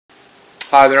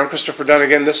Hi there, I'm Christopher Dunn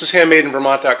again. This is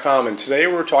HandmadeInVermont.com, and today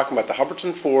we're talking about the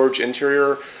Hubbardton Forge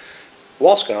interior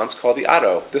wall sconce called the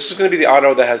Otto. This is going to be the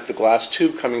Otto that has the glass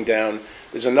tube coming down.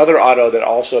 There's another Otto that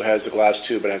also has the glass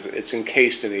tube, but it's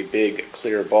encased in a big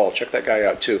clear ball. Check that guy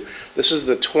out too. This is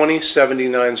the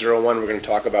 207901 we're going to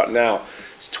talk about now.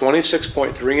 It's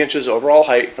 26.3 inches overall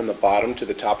height from the bottom to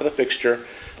the top of the fixture.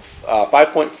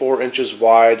 5.4 inches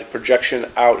wide.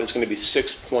 Projection out is going to be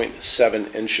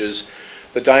 6.7 inches.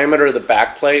 The diameter of the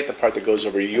back plate, the part that goes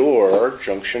over your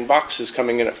junction box, is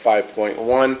coming in at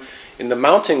 5.1. In the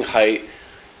mounting height,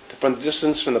 from the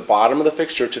distance from the bottom of the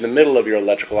fixture to the middle of your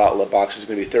electrical outlet box is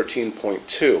going to be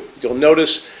 13.2. You'll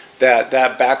notice that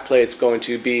that back plate is going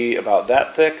to be about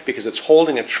that thick because it's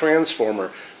holding a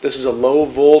transformer. This is a low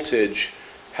voltage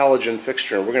halogen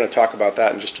fixture, and we're going to talk about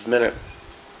that in just a minute.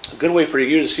 A good way for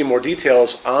you to see more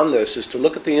details on this is to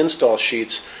look at the install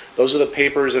sheets. Those are the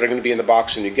papers that are going to be in the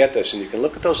box when you get this, and you can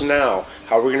look at those now.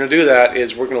 How we're going to do that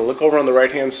is we're going to look over on the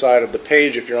right hand side of the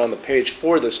page if you're on the page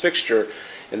for this fixture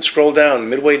and scroll down.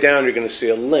 Midway down you're going to see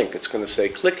a link. It's going to say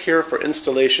click here for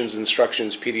installations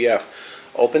instructions PDF.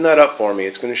 Open that up for me.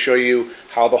 It's going to show you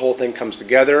how the whole thing comes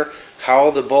together,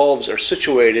 how the bulbs are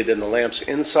situated in the lamps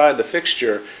inside the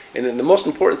fixture, and then the most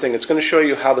important thing, it's going to show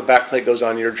you how the backplate goes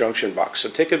on your junction box. So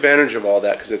take advantage of all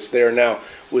that because it's there now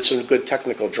with some good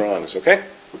technical drawings, okay?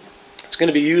 It's going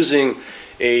to be using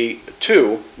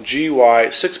two GY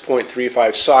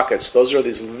 6.35 sockets. Those are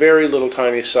these very little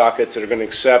tiny sockets that are going to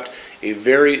accept a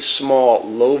very small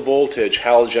low voltage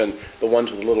halogen, the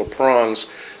ones with the little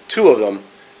prongs, two of them.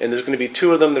 And there's going to be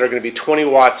two of them that are going to be 20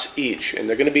 watts each, and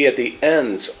they're going to be at the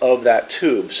ends of that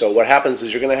tube. So what happens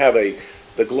is you're going to have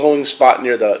the glowing spot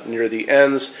near the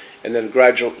ends, and then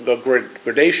gradual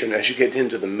gradation as you get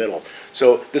into the middle.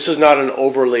 So this is not an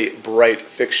overly bright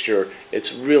fixture.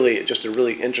 It's really just a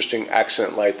really interesting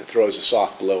accent light that throws a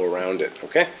soft glow around it.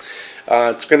 Okay.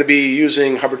 It's going to be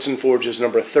using Hubbardton Forge's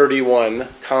number 31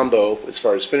 combo as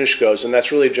far as finish goes, and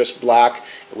that's really just black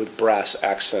with brass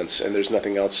accents, and there's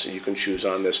nothing else you can choose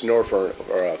on this, nor for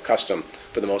a custom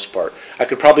for the most part. I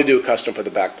could probably do a custom for the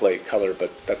back plate color,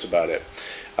 but that's about it.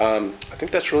 I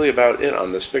think that's really about it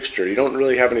on this fixture. You don't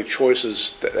really have any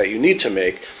choices that you need to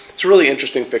make. It's a really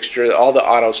interesting fixture. All the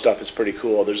Otto stuff is pretty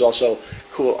cool. There's also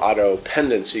cool Otto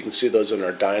pendants. You can see those in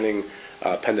our dining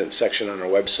pendant section on our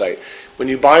website. When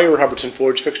you buy your Hubbardton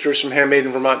Forge fixtures from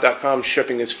HandmadeInVermont.com,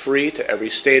 shipping is free to every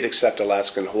state except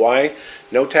Alaska and Hawaii.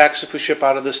 No tax if we ship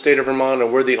out of the state of Vermont,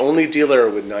 and we're the only dealer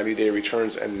with 90-day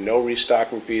returns and no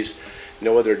restocking fees.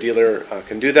 No other dealer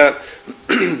can do that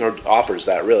or offers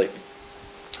that, really.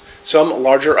 Some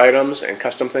larger items and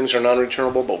custom things are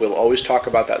non-returnable, but we'll always talk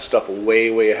about that stuff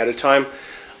way ahead of time.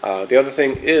 The other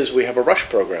thing is we have a rush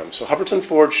program. So Hubbardton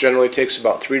Forge generally takes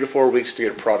about 3 to 4 weeks to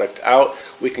get a product out.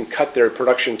 We can cut their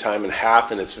production time in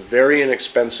half, and it's very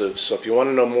inexpensive. So if you want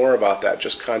to know more about that,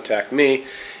 just contact me.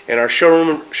 And our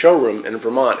showroom in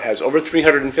Vermont has over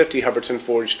 350 Hubbardton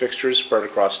Forge fixtures spread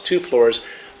across 2 floors.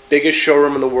 Biggest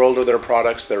showroom in the world of their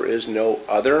products. There is no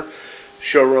other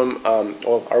showroom.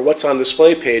 Our What's on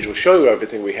Display page will show you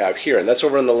everything we have here, and that's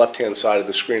over on the left hand side of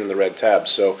the screen in the red tab.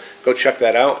 So go check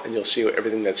that out and you'll see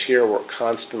everything that's here. We're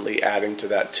constantly adding to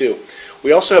that too.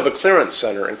 We also have a clearance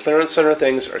center, and clearance center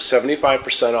things are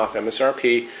 75% off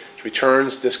MSRP. It's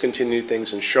returns, discontinued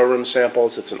things, and showroom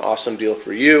samples. It's an awesome deal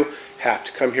for you. Have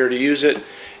to come here to use it.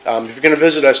 If you're going to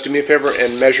visit us, do me a favor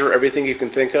and measure everything you can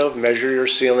think of. Measure your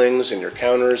ceilings and your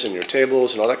counters and your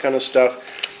tables and all that kind of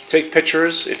stuff. Take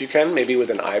pictures, if you can, maybe with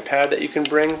an iPad that you can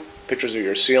bring, pictures of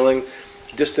your ceiling,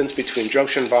 distance between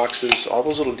junction boxes, all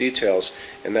those little details,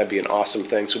 and that'd be an awesome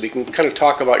thing. So we can kind of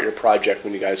talk about your project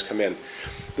when you guys come in.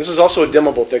 This is also a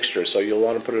dimmable fixture, so you'll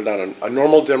want to put it on a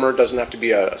normal dimmer. It doesn't have to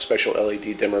be a special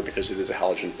LED dimmer because it is a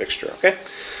halogen fixture, okay?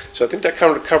 So I think that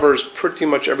kind of covers pretty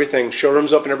much everything.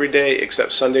 Showroom's open every day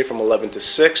except Sunday from 11 to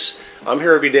 6. I'm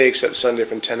here every day except Sunday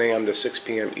from 10 a.m. to 6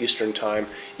 p.m. Eastern Time.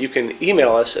 You can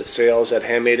email us at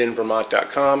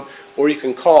sales@HandmadeInVermont.com, or you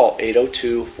can call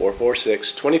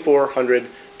 802-446-2400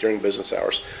 during business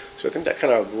hours. So I think that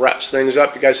kind of wraps things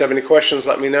up. If you guys have any questions,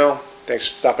 let me know. Thanks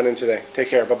for stopping in today. Take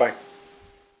care. Bye-bye.